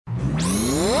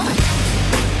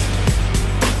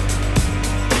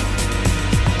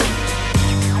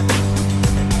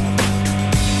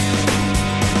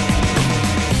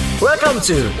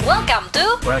Welcome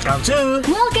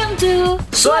to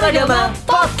Suara Gama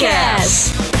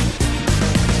Podcast.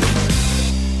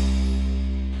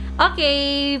 Oke,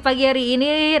 pagi hari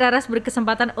ini Raras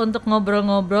berkesempatan untuk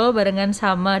ngobrol-ngobrol barengan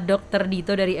sama Dr.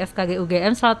 Dito dari FKG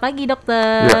UGM. Selamat pagi,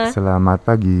 dokter. Ya, selamat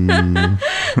pagi.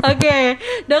 Oke,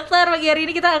 dokter, pagi hari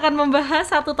ini kita akan membahas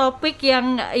satu topik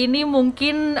yang ini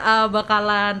mungkin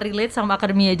bakalan relate sama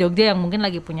Akademia Jogja yang mungkin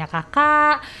lagi punya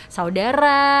kakak,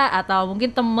 saudara, atau mungkin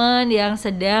teman yang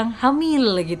sedang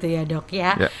hamil gitu ya, dok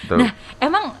ya. Ya, betul. Nah,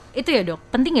 emang itu ya, dok,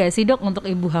 penting gak sih, dok, untuk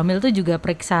ibu hamil tuh juga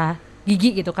periksa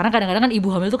gigi gitu, karena kadang-kadang kan ibu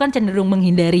hamil tuh kan cenderung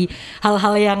menghindari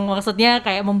hal-hal yang maksudnya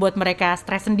kayak membuat mereka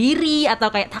stres sendiri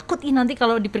atau kayak takut nanti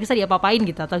kalau diperiksa diapa-apain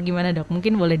gitu, atau gimana, dok?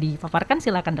 Mungkin boleh dipaparkan,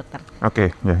 silakan, dokter.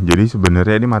 Oke, ya, jadi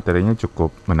sebenarnya ini materinya cukup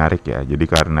menarik ya. Jadi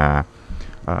karena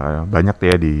banyak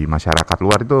ya di masyarakat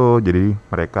luar itu, jadi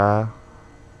mereka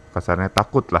kasarnya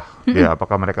takut lah. Ya,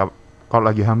 apakah mereka kalau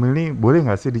lagi hamil nih boleh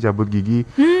nggak sih dicabut gigi?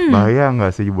 Bahaya nggak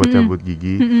sih buat cabut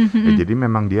gigi? Ya, jadi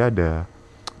memang dia ada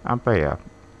apa ya?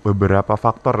 Beberapa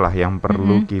faktor lah yang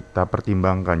perlu kita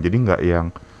pertimbangkan. Jadi nggak yang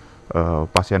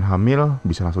pasien hamil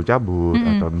bisa langsung cabut,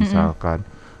 atau misalkan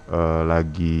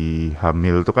lagi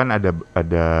hamil itu kan ada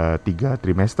 3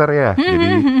 trimester ya.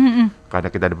 Jadi karena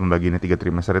kita ada pembagiannya 3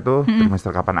 trimester itu, trimester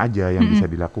kapan aja yang bisa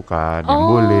dilakukan, yang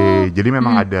boleh. Jadi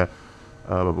memang ada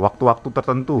waktu-waktu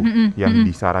tertentu yang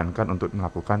disarankan untuk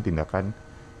melakukan tindakan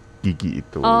gigi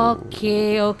itu.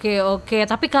 Oke.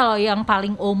 Tapi kalau yang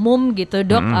paling umum gitu,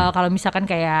 dok, kalau misalkan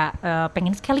kayak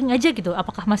pengen scaling aja gitu,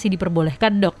 apakah masih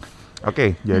diperbolehkan, dok?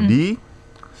 Oke, jadi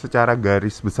secara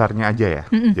garis besarnya aja ya.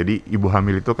 Jadi ibu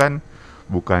hamil itu kan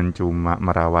bukan cuma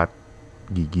merawat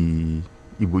gigi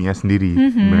ibunya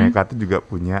sendiri. Mereka tuh juga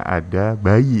punya ada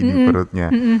bayi di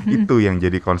perutnya. Itu yang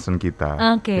jadi concern kita.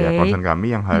 Ya, concern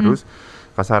kami yang harus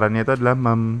kasarannya itu adalah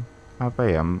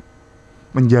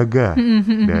menjaga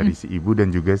dari si ibu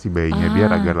dan juga si bayinya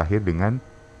biar agar lahir dengan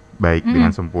baik,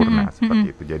 dengan sempurna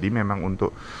seperti itu. Jadi memang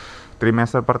untuk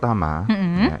trimester pertama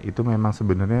ya, itu memang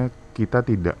sebenarnya kita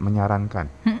tidak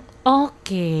menyarankan.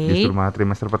 Justru malah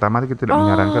trimester pertama kita tidak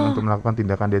menyarankan untuk melakukan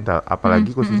tindakan dental,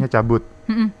 apalagi khususnya cabut.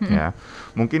 Ya,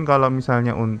 mungkin kalau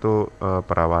misalnya untuk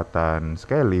perawatan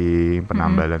scaling,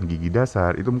 penambalan gigi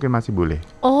dasar itu mungkin masih boleh.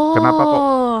 Kenapa kok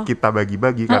kita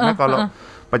bagi-bagi? Karena kalau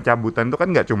pencabutan itu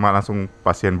kan nggak cuma langsung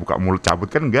pasien buka mulut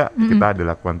cabut, kan nggak. Kita ada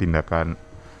lakukan tindakan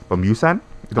pembiusan,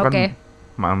 itu kan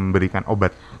memberikan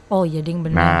obat. Oh iya, ding,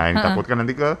 benar. Nah, ini takutkan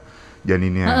nanti ke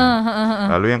janinnya.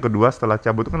 Lalu yang kedua setelah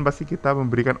cabut itu kan pasti kita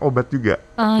memberikan obat juga,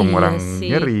 pengurang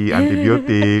nyeri,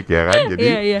 antibiotik, ya kan. Jadi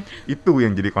itu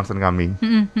yang jadi concern kami.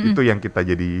 Itu yang kita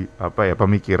jadi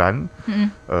pemikiran,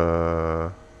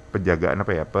 penjagaan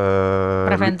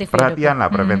perhatian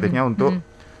lah, preventifnya untuk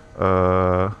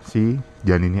si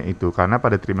janinnya itu. Karena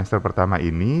pada trimester pertama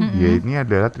ini dia ini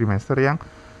adalah trimester yang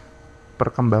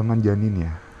perkembangan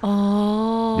janinnya.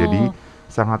 Jadi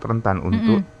sangat rentan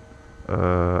untuk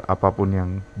apapun yang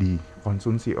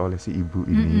dikonsumsi oleh si ibu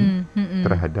ini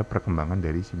terhadap perkembangan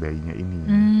dari si bayinya ini.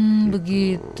 Gitu.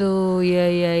 Begitu,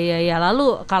 ya.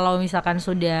 Lalu kalau misalkan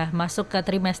sudah masuk ke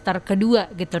trimester kedua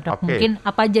gitu, dok, mungkin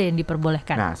apa aja yang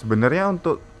diperbolehkan? Nah, sebenarnya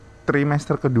untuk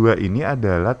trimester kedua ini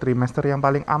adalah trimester yang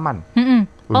paling aman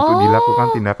untuk dilakukan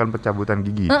tindakan pencabutan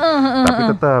gigi. Tapi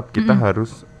tetap kita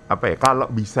harus kalau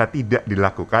bisa tidak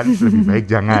dilakukan, lebih baik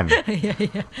jangan.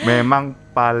 Memang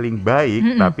paling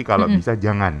baik, tapi kalau bisa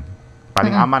jangan.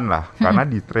 Paling aman lah, karena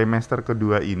di trimester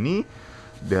kedua ini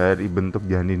dari bentuk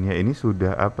janinnya ini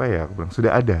sudah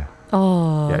sudah ada.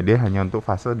 Ya, dia hanya untuk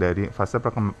fase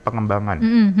pengembangan.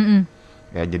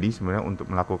 Ya, jadi sebenarnya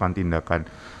untuk melakukan tindakan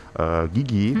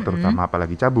gigi, terutama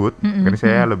apalagi cabut, karena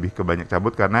saya lebih ke banyak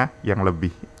cabut karena yang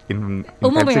lebih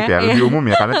intensif ya, lebih umum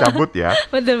ya, karena cabut ya.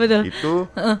 Betul. Itu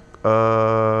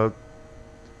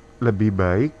lebih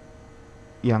baik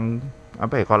yang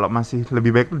kalau masih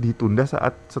lebih baik ditunda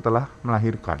setelah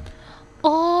melahirkan.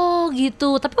 Oh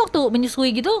gitu, tapi waktu menyusui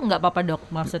gitu nggak apa-apa, dok?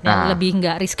 Maksudnya lebih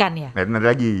nggak riskan ya? Nanti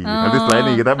lagi, nanti setelah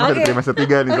ini kita masih trimester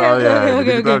 3 nih soalnya.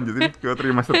 Jadi kita lanjutin ke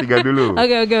trimester 3 dulu.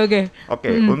 Oke,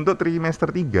 untuk trimester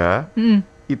 3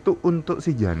 itu untuk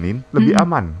si janin lebih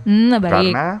aman.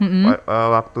 Karena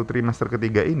waktu trimester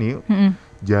ketiga ini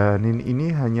janin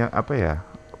ini hanya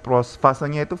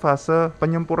fasenya itu fase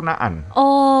penyempurnaan.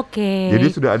 Jadi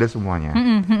sudah ada semuanya.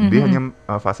 Dia hanya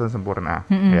fase sempurna,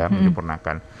 ya,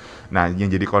 menyempurnakan. Nah,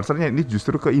 yang jadi concernnya ini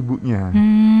justru ke ibunya.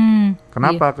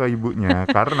 Kenapa ke ibunya?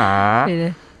 Karena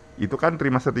itu kan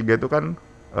trimester 3 itu kan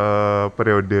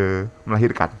periode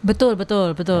melahirkan. Betul.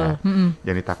 Nah,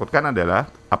 yang ditakutkan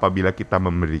adalah apabila kita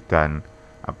memberikan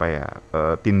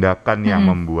tindakan yang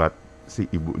membuat si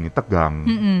ibu ini tegang,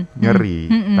 nyeri,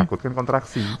 takut kan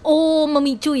kontraksi. Oh,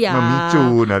 memicu ya.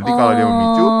 Memicu. Nanti kalau dia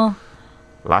memicu,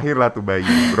 lahirlah tuh bayi,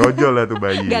 brojol lah tuh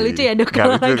bayi. Gak lucu ya dok? Gak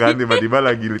lucu kan, tiba-tiba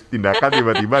lagi tindakan,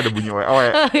 tiba-tiba ada bunyi oe-oe.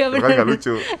 Itu kan gak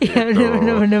lucu. Iya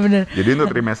gitu. benar. Jadi untuk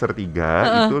trimester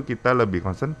 3 itu kita lebih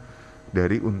concern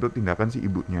dari untuk tindakan si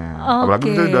ibunya.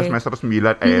 Apalagi misalnya udah semester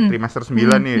 9, trimester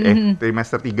 9 nih,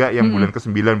 trimester 3 yang bulan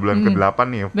ke-9, bulan ke-8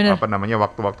 nih, apa namanya,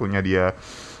 waktu-waktunya dia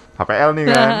HPL nih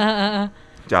kan.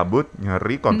 Cabut,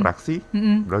 nyeri, kontraksi,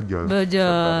 brojol.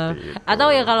 Atau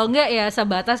ya kalau enggak ya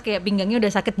sebatas kayak pinggangnya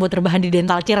udah sakit buat rebahan di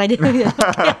dental chair aja.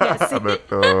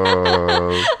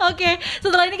 Betul. Oke,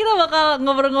 setelah ini kita bakal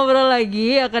ngobrol-ngobrol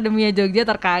lagi Akademia Jogja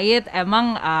terkait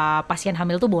emang pasien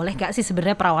hamil tuh boleh gak sih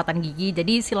sebenarnya perawatan gigi.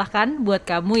 Jadi silahkan buat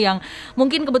kamu yang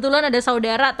mungkin kebetulan ada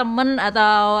saudara, temen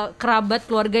atau kerabat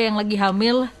keluarga yang lagi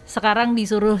hamil, sekarang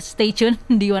disuruh stay tune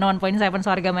di 101.7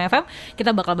 Suara Gama FM.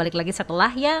 Kita bakal balik lagi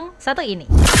setelah yang satu ini.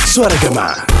 Suara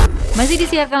Gama masih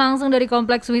disiarkan langsung dari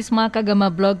Kompleks Wisma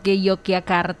Kagama Blok G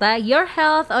Yogyakarta. Your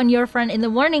health on your friend in the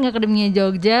morning Akademia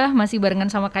Jogja. Masih barengan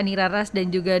sama Kani Raras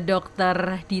dan juga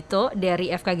Dr. Dito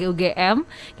dari FKG UGM.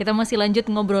 Kita masih lanjut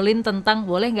ngobrolin tentang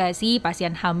boleh gak sih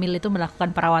pasien hamil itu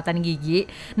melakukan perawatan gigi.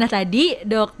 Nah tadi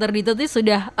Dr. Dito tuh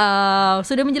sudah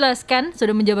menjelaskan,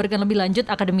 sudah menjabarkan lebih lanjut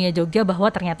Akademia Jogja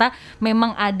bahwa ternyata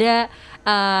memang ada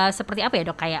seperti apa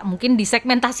ya dok, kayak mungkin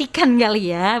disegmentasikan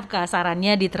kali ya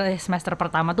kasarannya di trimester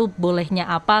pertama tuh bolehnya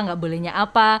apa, nggak bolehnya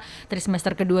apa,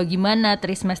 trimester kedua gimana,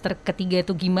 trimester ketiga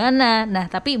itu gimana. Nah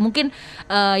tapi mungkin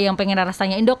yang pengen Raras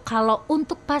tanyain dok, kalau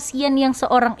untuk pasien yang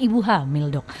seorang ibu hamil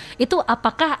dok, itu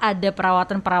apakah ada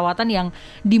perawatan-perawatan yang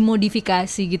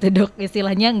dimodifikasi gitu dok,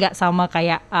 istilahnya nggak sama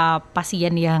kayak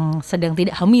pasien yang sedang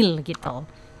tidak hamil gitu.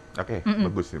 Oke,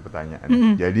 bagus nih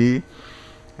pertanyaannya. Jadi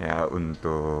ya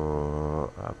untuk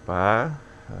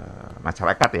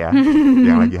masyarakat ya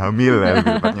yang lagi hamil ya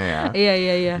lebih tepatnya ya.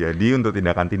 Iya. Jadi untuk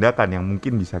tindakan-tindakan yang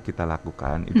mungkin bisa kita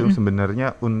lakukan itu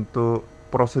sebenarnya untuk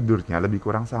prosedurnya lebih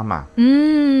kurang sama.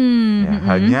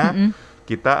 Hanya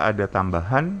kita ada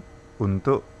tambahan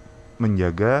untuk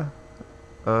menjaga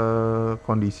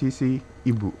kondisi si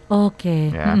ibu.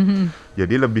 Oke. Ya.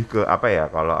 Jadi lebih ke apa ya,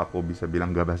 kalau aku bisa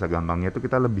bilang gak bahasa gampangnya itu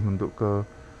kita lebih untuk ke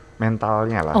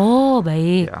mentalnya lah. Oh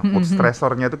baik. Ya, mood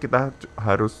stressornya itu kita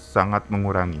harus sangat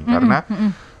mengurangi karena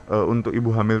untuk ibu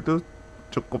hamil tuh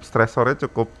cukup stresornya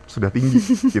cukup sudah tinggi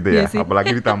gitu ya.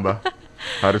 Apalagi ditambah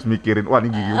harus mikirin, wah ini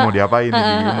gigi mau diapain,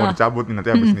 gigi mau dicabut nanti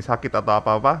habis ini sakit atau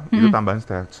apa-apa, itu tambahan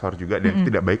stresor juga dan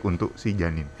tidak baik untuk si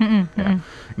janin. Ya.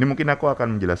 Ini mungkin aku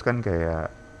akan menjelaskan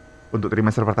kayak untuk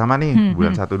trimester pertama nih,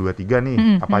 bulan 1, 2, 3 nih,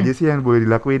 apa aja sih yang boleh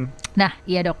dilakuin? Nah,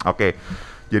 iya dok. Oke.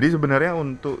 Jadi sebenarnya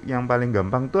untuk yang paling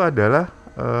gampang tuh adalah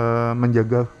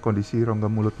menjaga kondisi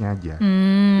rongga mulutnya aja.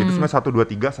 Itu semua 1, 2,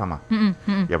 3 sama.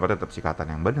 Ya tetap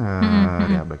sikatan yang benar,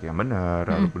 ya bagi yang benar,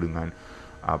 lalu dengan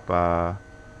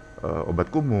obat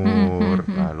kumur,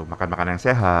 lalu makan makanan yang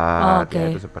sehat,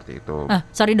 ya itu seperti itu.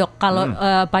 Sorry dok, kalau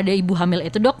pada ibu hamil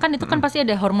itu dok kan itu kan pasti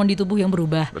ada hormon di tubuh yang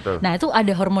berubah. Betul. Nah itu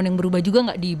ada hormon yang berubah juga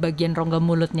nggak di bagian rongga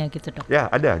mulutnya gitu dok? Ya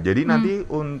ada. Jadi nanti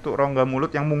untuk rongga mulut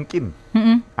yang mungkin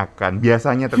akan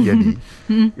biasanya terjadi,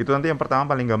 itu nanti yang pertama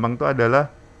paling gampang tuh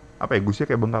adalah gusnya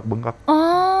kayak bengkak-bengkak.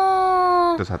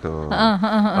 Itu satu.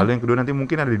 Lalu yang kedua nanti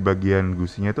mungkin ada di bagian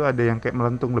gusinya itu ada yang kayak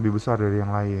melentung lebih besar dari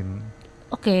yang lain.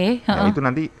 Oke. Nah, itu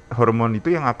nanti hormon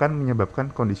itu yang akan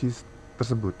menyebabkan kondisi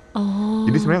tersebut.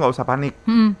 Jadi sebenarnya nggak usah panik.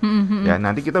 Ya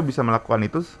nanti kita bisa melakukan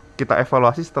itu, kita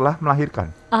evaluasi setelah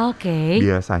melahirkan.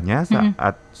 Biasanya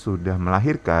saat sudah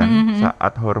melahirkan,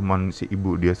 saat hormon si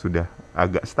ibu dia sudah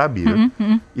agak stabil,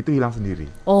 itu hilang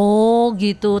sendiri. Oh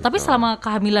gitu. Tapi selama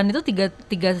kehamilan itu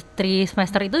tiga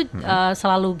trimester itu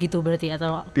selalu gitu berarti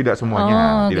atau? Tidak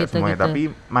semuanya, gitu.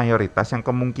 Tapi mayoritas yang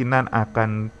kemungkinan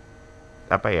akan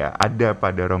ada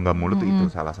pada rongga mulut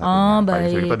itu salah satunya.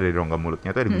 Paling sering itu dari rongga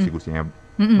mulutnya itu ada gusi-gusinya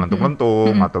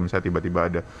melentung-lentung atau misalnya tiba-tiba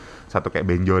ada satu kayak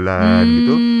benjolan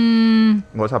gitu.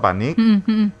 Nggak usah panik.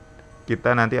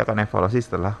 Kita nanti akan evaluasi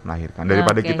setelah melahirkan.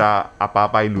 Daripada kita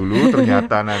apa-apain dulu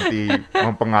ternyata nanti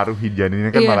mempengaruhi janin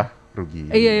ini kan malah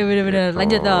rugi. Iya benar-benar.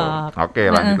 Lanjut dok. Oke,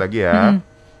 lanjut lagi ya.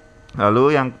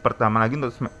 Lalu yang pertama lagi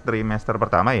untuk trimester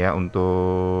pertama ya,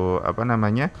 untuk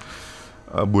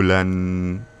bulan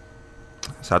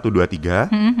 1, 2,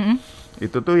 3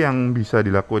 itu tuh yang bisa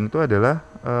dilakukan itu adalah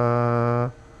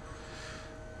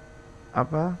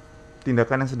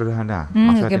tindakan yang sederhana.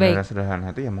 Maksudnya tindakan sederhana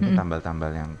itu ya mungkin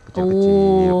tambal-tambal yang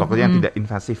kecil-kecil, pokoknya yang tidak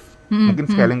invasif. Mungkin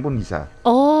scaling pun bisa.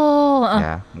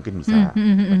 Ya, mungkin bisa.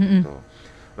 Gitu.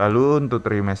 Lalu untuk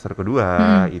trimester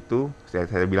kedua itu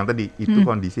saya bilang tadi itu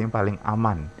kondisi yang paling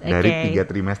aman dari 3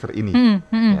 trimester ini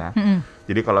ya.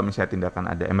 Jadi kalau misalnya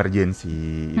tindakan ada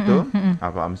emergensi itu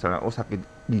apa misalnya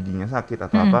sakit giginya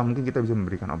sakit atau apa mungkin kita bisa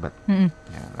memberikan obat.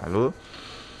 Ya, lalu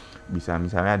bisa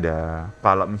misalnya ada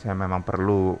kalau misalnya memang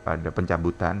perlu ada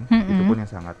pencabutan itu pun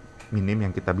yang sangat minim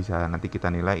yang kita bisa nanti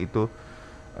kita nilai itu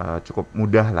cukup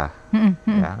mudah lah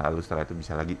ya. Lalu setelah itu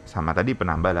bisa lagi sama tadi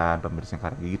penambalan pembersihan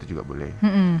karang gigi itu juga boleh.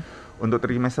 Untuk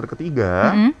trimester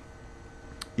ketiga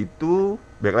itu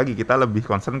baik lagi kita lebih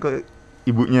concern ke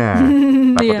ibunya.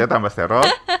 Takutnya tambah sterol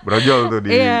brojol tuh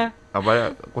di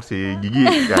apa kursi gigi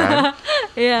kan.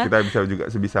 Kita bisa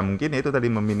juga sebisa mungkin ya itu tadi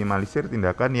meminimalisir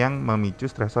tindakan yang memicu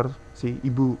stresor si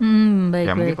ibu.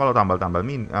 Ya mungkin kalau tambal-tambal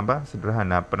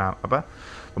sederhana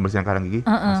pembersihan karang gigi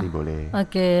masih boleh.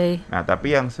 Nah,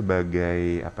 tapi yang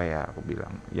sebagai apa ya aku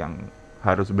bilang yang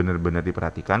harus benar-benar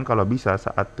diperhatikan kalau bisa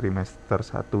saat trimester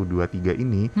 1, 2, 3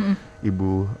 ini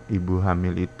ibu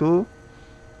hamil itu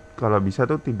kalau bisa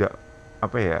tuh tidak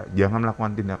jangan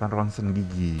melakukan tindakan ronsen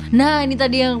gigi. Nah, ini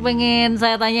tadi yang pengen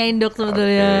saya tanyain dok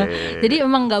sebetulnya. Jadi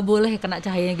emang nggak boleh kena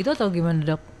cahayanya gitu atau gimana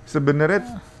dok? Sebenarnya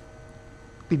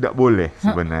tidak boleh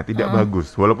sebenarnya, tidak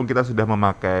bagus. Walaupun kita sudah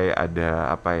memakai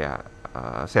ada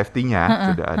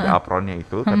safety-nya, sudah ada apronnya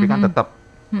itu, tapi kan tetap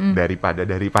daripada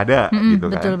gitu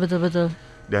kan. Betul.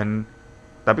 Dan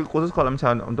tapi khusus kalau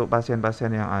misalnya untuk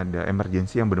pasien-pasien yang ada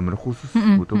emergensi yang benar-benar khusus,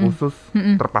 butuh khusus,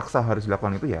 terpaksa harus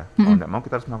dilakukan itu ya. Kalau nggak mau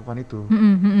kita harus melakukan itu.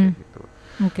 Gitu.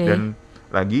 Dan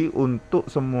lagi untuk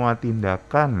semua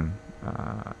tindakan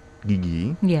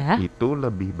gigi itu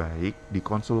lebih baik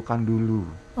dikonsulkan dulu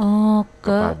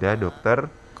kepada dokter.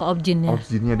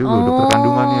 Obstinnya dulu, dokter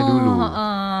kandungannya dulu.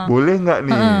 Boleh nggak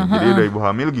nih? Jadi udah ibu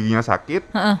hamil giginya sakit,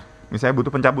 misalnya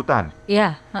butuh pencabutan.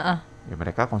 Ya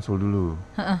mereka konsul dulu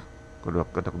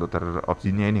ke dokter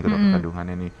obstinnya ini, ke dokter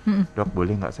kandungannya ini. Dok,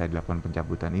 boleh nggak saya dilakukan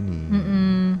pencabutan ini?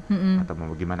 Atau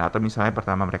mau bagaimana? Atau misalnya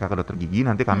pertama mereka ke dokter gigi,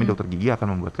 nanti kami dokter gigi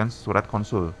akan membuatkan surat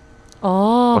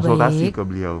konsultasi ke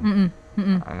beliau.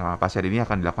 Pasien ini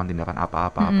akan dilakukan tindakan apa.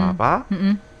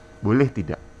 Boleh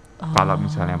tidak? Kalau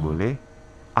misalnya boleh,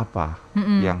 apa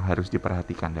yang harus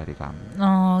diperhatikan dari kami?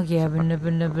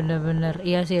 Benar.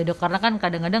 Iya sih ya dok, karena kan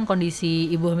kadang-kadang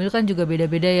kondisi ibu hamil kan juga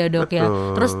beda-beda ya dok. Ya.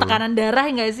 Terus tekanan darah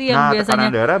nggak sih yang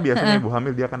biasanya? Tekanan darah biasanya ibu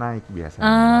hamil dia akan naik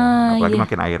biasanya. Apalagi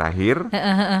makin akhir-akhir.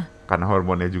 Karena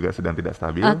hormonnya juga sedang tidak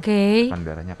stabil, kan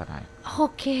darahnya akan naik.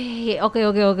 Oke.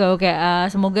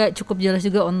 Semoga cukup jelas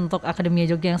juga untuk Akademia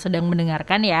Jogja yang sedang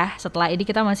mendengarkan ya. Setelah ini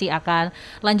kita masih akan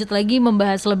lanjut lagi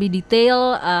membahas lebih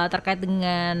detail terkait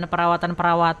dengan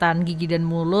perawatan gigi dan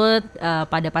mulut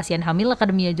pada pasien hamil.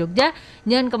 Akademia Jogja,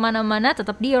 jangan kemana-mana,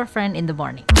 tetap di Your Friend in the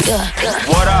Morning.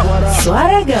 What up?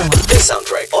 Suara Gama, the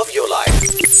soundtrack of your life.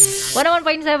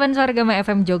 101.7 Suara Gama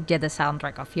FM Jogja, the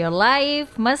soundtrack of your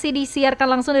life. Masih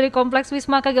disiarkan langsung dari Kompleks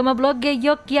Wisma Kagama Blok G,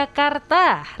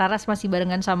 Yogyakarta. Raras masih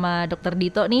barengan sama Dr.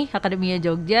 Dito nih, Akademia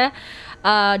Jogja.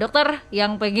 Dokter,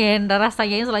 yang pengen Raras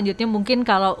tanyain selanjutnya mungkin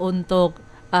kalau untuk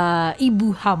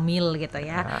ibu hamil gitu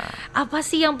ya. Apa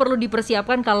sih yang perlu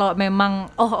dipersiapkan kalau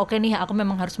memang nih aku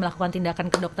memang harus melakukan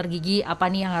tindakan ke dokter gigi, apa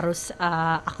nih yang harus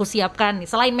aku siapkan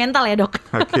selain mental ya dok?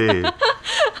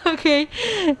 Oke.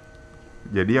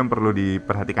 Jadi yang perlu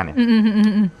diperhatikan ya.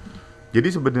 Jadi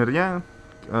sebenarnya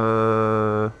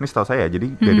ini setahu saya,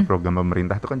 jadi dari program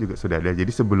pemerintah itu kan juga sudah ada.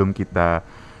 Jadi sebelum kita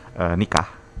nikah,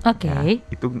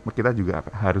 itu kita juga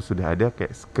harus sudah ada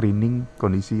kayak screening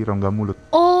kondisi rongga mulut.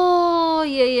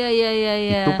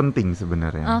 Iya. Itu penting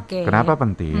sebenarnya. Kenapa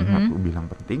penting? Aku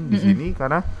bilang penting di sini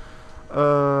karena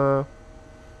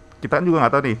kita kan juga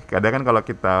nggak tahu nih. Kadang kan kalau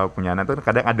kita punya anak tuh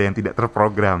kadang ada yang tidak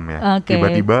terprogram ya.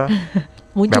 Tiba-tiba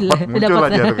muncul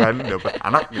aja tuh kan, dapat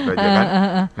anak gitu aja kan.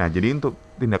 Nah, jadi untuk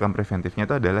tindakan preventifnya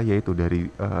itu adalah yaitu dari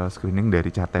screening dari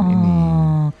Caten ini.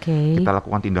 Kita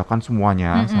lakukan tindakan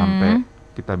semuanya sampai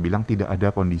kita bilang tidak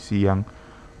ada kondisi yang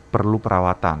perlu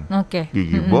perawatan.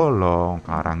 Gigi bolong,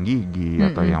 karang gigi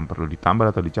atau yang perlu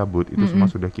ditambal atau dicabut itu semua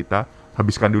sudah kita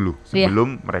habiskan dulu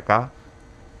sebelum mereka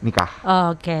nikah.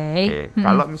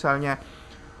 Kalau misalnya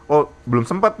belum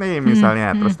sempat nih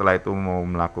misalnya terus setelah itu mau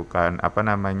melakukan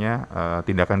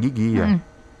tindakan gigi ya.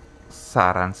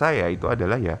 Saran saya itu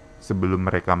adalah ya sebelum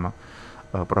mereka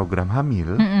program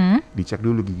hamil dicek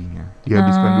dulu giginya,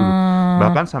 dihabiskan dulu.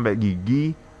 Bahkan sampai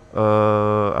gigi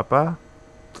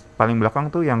paling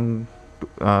belakang tuh yang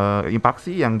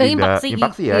impaksi yang tidak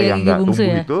impaksi ya, yang nggak tumbuh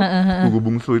ya. Itu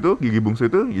gigi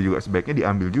bungsu itu ya juga sebaiknya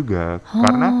diambil juga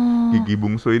karena gigi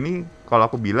bungsu ini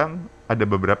kalau aku bilang ada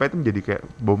beberapa itu menjadi kayak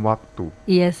bom waktu.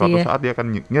 Suatu saat dia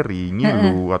akan nyeri,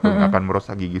 ngilu atau akan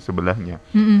merusak gigi sebelahnya.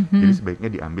 Jadi sebaiknya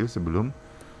diambil sebelum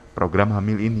program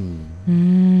hamil ini.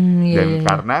 Iya, Dan iya.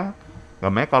 karena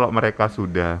namanya kalau mereka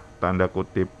sudah tanda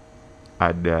kutip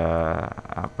ada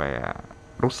apa ya,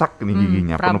 rusak nih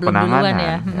giginya, penuh problem penanganan duluan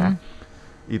ya. ya,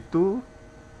 itu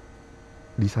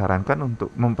disarankan untuk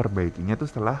memperbaikinya tuh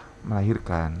setelah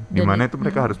melahirkan. Dan Dimana itu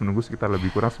mereka harus menunggu sekitar lebih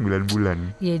kurang 9 bulan.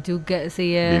 Iya juga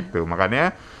sih ya. Gitu.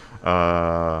 Makanya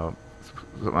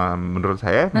menurut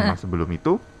saya memang sebelum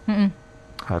itu Mm-mm.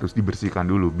 harus dibersihkan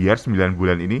dulu biar 9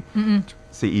 bulan ini Mm-mm.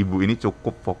 si ibu ini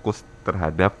cukup fokus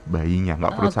terhadap bayinya,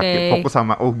 nggak perlu Oke. sakit, fokus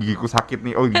sama oh gigiku sakit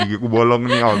nih, oh gigiku bolong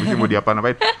nih, oh bisa mau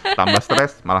diapa-apain, tambah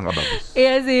stres malah nggak bagus.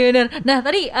 Iya sih benar. Nah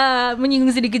tadi menyinggung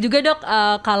sedikit juga dok,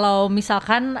 kalau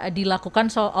misalkan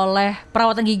dilakukan oleh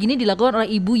perawatan gigi ini dilakukan oleh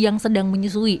ibu yang sedang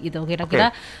menyusui gitu,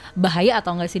 kira-kira bahaya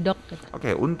atau enggak sih dok?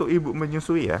 Oke, untuk ibu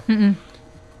menyusui ya, Mm-mm.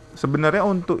 sebenarnya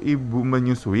untuk ibu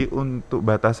menyusui untuk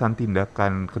batasan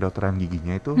tindakan kedokteran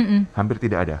giginya itu hampir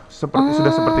tidak ada, sudah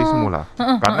seperti semula,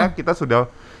 karena kita sudah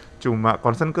cuma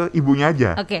concern ke ibunya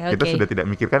aja, Oke, kita oke. sudah tidak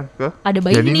mikirkan ke Ada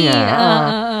bayi nih. janinnya.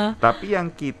 Tapi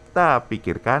yang kita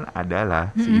pikirkan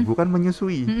adalah si ibu kan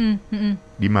menyusui,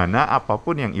 dimana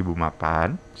apapun yang ibu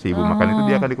makan, si ibu makan itu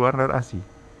dia akan dikeluarkan dari ASI,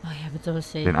 Oh ya betul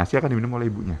sih. dan ASI akan diminum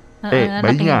oleh ibunya,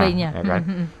 anaknya, bayinya, ya kan.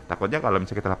 Mm-mm. Takutnya kalau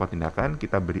misalnya kita lakukan tindakan,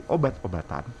 kita beri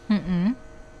obat-obatan, Mm-mm.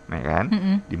 ya kan,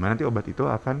 Mm-mm. dimana nanti obat itu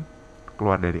akan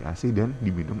keluar dari ASI dan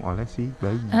diminum oleh si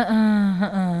bayi.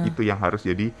 Itu yang harus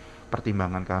jadi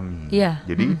pertimbangan kami. Iya.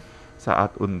 Jadi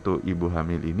saat untuk ibu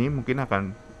hamil ini mungkin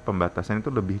akan pembatasan itu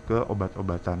lebih ke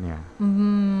obat-obatannya,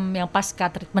 Yang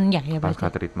pasca treatmentnya ya berarti. pasca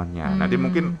treatmentnya. Nanti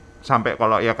mungkin sampai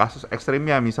kalau ya kasus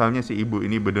ekstrimnya, misalnya si ibu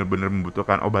ini benar-benar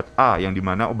membutuhkan obat A, yang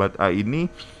dimana obat A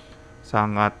ini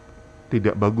sangat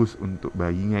tidak bagus untuk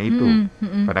bayinya itu,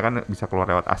 karena kan bisa keluar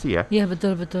lewat ASI ya. Iya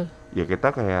betul. Ya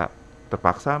kita kayak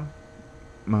terpaksa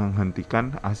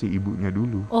menghentikan ASI ibunya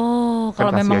dulu. Oh Kan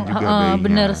kalau kasihan memang juga bayinya,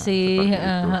 bener sih. seperti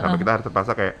itu. Sampai kita harus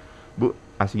terpaksa kayak, Bu,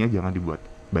 ASInya jangan dibuat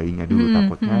bayinya dulu,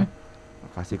 takutnya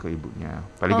kasih ke ibunya.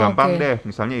 Paling gampang oke. deh,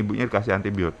 misalnya ibunya dikasih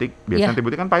antibiotik, biasanya Iya.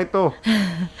 antibiotik kan pahit tuh.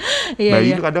 Iya,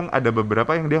 Bayi iya. itu kadang ada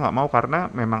beberapa yang dia nggak mau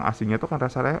karena memang ASInya tuh kan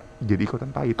rasanya jadi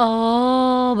ikutan pahit.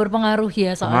 Oh berpengaruh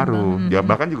ya soalnya. Pengaruh. Ya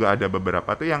bahkan juga ada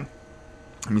beberapa tuh yang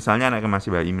misalnya anaknya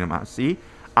masih bayi minum ASI,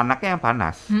 anaknya yang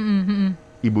panas,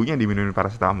 ibunya diminumin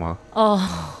paracetamol Oh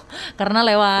karena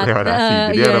lewat ASI.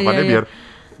 Jadi iya, harapannya iya. biar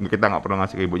kita nggak perlu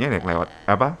ngasih ke ibunya, ya lewat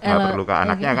nggak perlu ke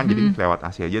anaknya kan, jadi lewat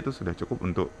ASI aja tuh sudah cukup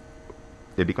untuk,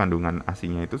 jadi kandungan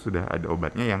ASInya itu sudah ada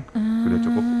obatnya yang sudah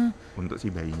cukup untuk si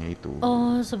bayinya itu.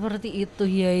 Oh seperti itu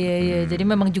ya. Jadi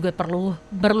memang juga perlu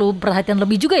perhatian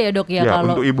lebih juga ya dok ya, Ya,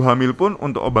 kalau untuk ibu hamil pun,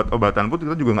 untuk obat-obatan pun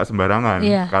kita juga nggak sembarangan,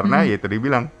 Iya. karena ya tadi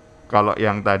bilang kalau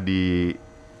yang tadi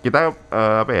kita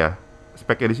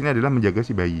speknya di sini adalah menjaga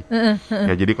si bayi.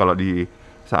 Ya jadi kalau di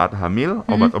saat hamil,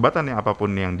 obat-obatan yang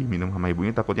apapun yang diminum sama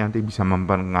ibunya takutnya nanti bisa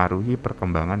mempengaruhi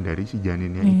perkembangan dari si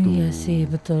janinnya itu. Iya sih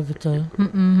betul.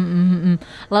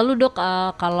 Lalu dok,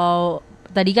 kalau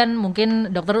tadi kan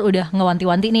mungkin dokter udah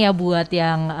ngewanti-wanti nih ya buat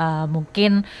yang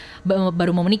mungkin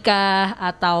baru mau menikah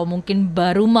atau mungkin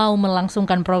baru mau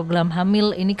melangsungkan program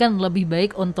hamil, ini kan lebih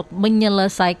baik untuk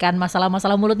menyelesaikan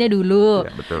masalah-masalah mulutnya dulu.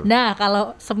 Ya, betul. Nah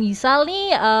kalau semisal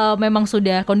nih memang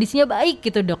sudah kondisinya baik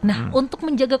gitu dok, nah untuk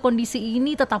menjaga kondisi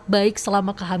ini tetap baik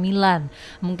selama kehamilan,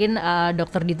 mungkin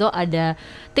dokter Dito ada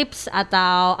tips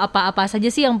atau apa-apa saja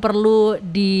sih yang perlu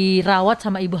dirawat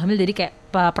sama ibu hamil, jadi kayak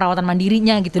perawatan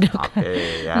mandirinya gitu dok.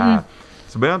 Oke, ya.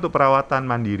 Sebenarnya untuk perawatan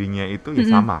mandirinya itu ya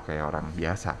sama kayak orang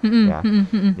biasa ya.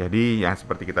 Jadi yang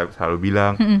seperti kita selalu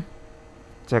bilang,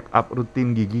 check up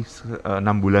rutin gigi 6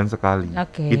 bulan sekali.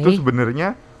 Oke. Itu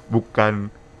sebenarnya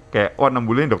bukan kayak 6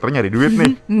 bulan dokternya nyari duit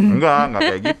nih. Enggak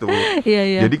kayak gitu.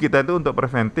 Iya. Jadi kita itu untuk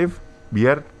preventif,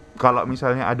 biar kalau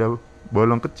misalnya ada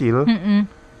bolong kecil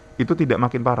itu tidak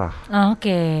makin parah.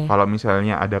 Oke. Kalau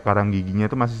misalnya ada karang giginya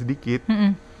itu masih sedikit,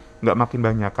 nggak makin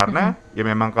banyak, karena ya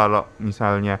memang kalau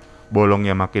misalnya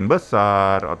bolongnya makin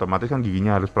besar, otomatis kan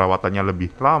giginya harus perawatannya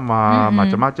lebih lama,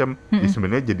 macam-macam.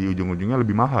 Sebenarnya jadi ujung-ujungnya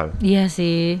lebih mahal, Iya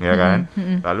sih. ya kan?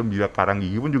 Lalu bila karang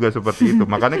gigi pun juga seperti itu.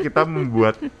 Makanya kita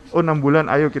membuat 6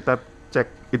 bulan, ayo kita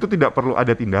cek. Itu tidak perlu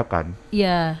ada tindakan.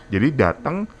 Iya. Jadi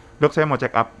datang, dok saya mau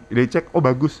check up, dicek, oh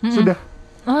bagus, sudah.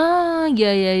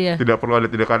 Iya. Tidak perlu ada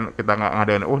tindakan, kita nggak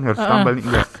ngadain, oh ini harus tambal nih,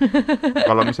 enggak.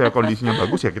 Kalau misalnya kondisinya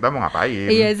bagus ya kita mau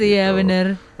ngapain. Iya sih ya gitu. benar.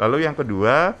 Lalu yang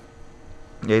kedua,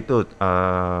 yaitu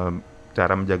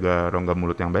cara menjaga rongga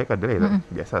mulut yang baik adalah ya,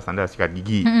 biasa standar sikat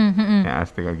gigi. Ya,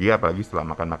 sikat gigi apalagi setelah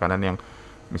makan makanan yang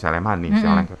misalnya manis,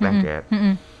 yang lengket-lengket.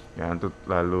 Ya, untuk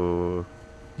lalu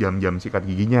jam-jam sikat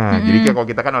giginya. Jadi kayak kalau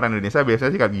kita kan orang Indonesia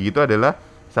biasanya sikat gigi itu adalah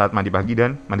saat mandi pagi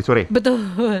dan mandi sore. Betul.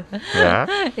 Ya.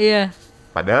 Iya.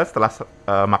 Padahal setelah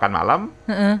makan malam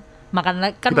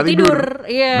makan kan kita mau tidur.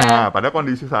 Iya. Nah, pada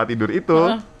kondisi saat tidur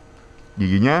itu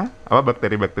giginya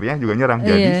bakteri-bakterinya juga nyerang.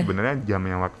 Jadi sebenarnya jam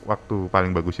yang waktu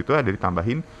paling bagus itu ada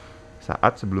ditambahin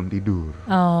saat sebelum tidur.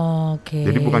 Oke.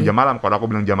 Jadi bukan jam malam. Kalau aku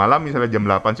bilang jam malam, misalnya jam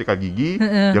 8 sikat gigi,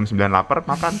 jam 9 lapar,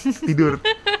 makan, tidur.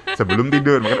 Sebelum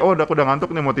tidur, mungkin aku udah ngantuk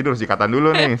nih mau tidur, sikatan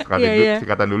dulu nih.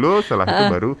 Sikatan dulu, setelah itu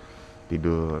baru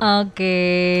tidur. Oke.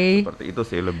 Seperti itu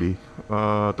sih lebih.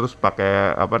 Terus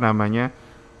pakai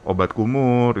obat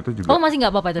kumur itu juga. Masih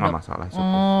nggak apa-apa itu, Dok? Nggak masalah.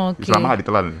 Oke. Selama nggak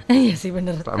ditelan. Iya sih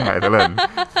bener. Selama nggak ditelan.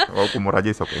 Kalau kumur aja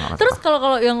oke, nggak masalah. Terus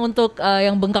kalau yang untuk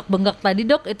yang bengkak-bengkak tadi,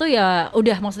 Dok, itu ya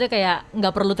udah maksudnya kayak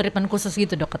nggak perlu treatment khusus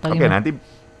gitu, Dok, atau Oke, nanti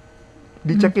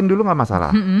dicekin dulu nggak masalah.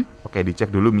 Oke,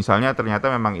 dicek dulu. Misalnya ternyata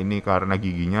memang ini karena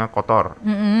giginya kotor.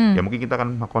 Ya mungkin kita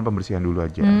akan melakukan pembersihan dulu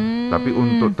aja. Tapi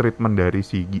untuk treatment dari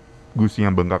si gusi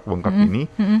yang bengkak-bengkak ini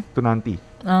itu nanti.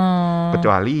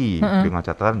 Kecuali dengan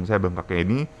catatan misalnya bengkaknya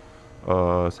ini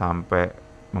sampai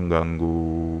mengganggu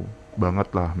banget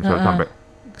lah, misalnya sampai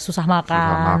susah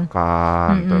makan,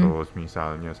 terus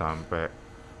misalnya sampai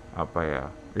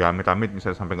amit-amit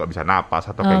misalnya sampai nggak bisa napas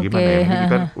atau kayak gimana ya, mungkin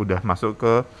kita udah masuk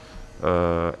ke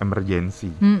emergency.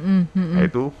 Nah,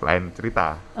 itu lain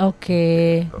cerita.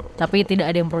 Oke. Tapi tidak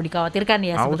ada yang perlu dikhawatirkan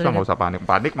ya sebetulnya. Nggak usah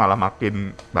panik malah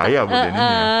makin bahaya buat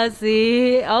jadinya.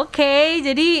 Sih. Oke,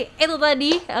 jadi itu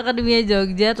tadi Akademia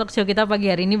Jogja talk show kita pagi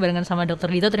hari ini barengan sama Dr.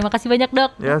 Dito. Terima kasih banyak,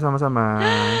 Dok. Ya, sama-sama.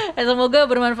 Semoga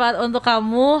bermanfaat untuk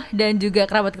kamu dan juga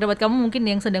kerabat-kerabat kamu mungkin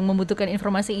yang sedang membutuhkan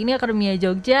informasi ini. Akademia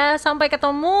Jogja. Sampai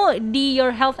ketemu di Your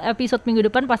Health episode minggu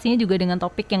depan, pastinya juga dengan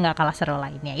topik yang gak kalah seru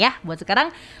lainnya ya. Buat sekarang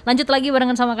lanjut lagi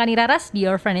barengan sama Kani Raras di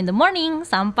Your Friend in the Morning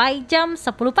sampai jam 10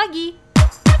 pagi.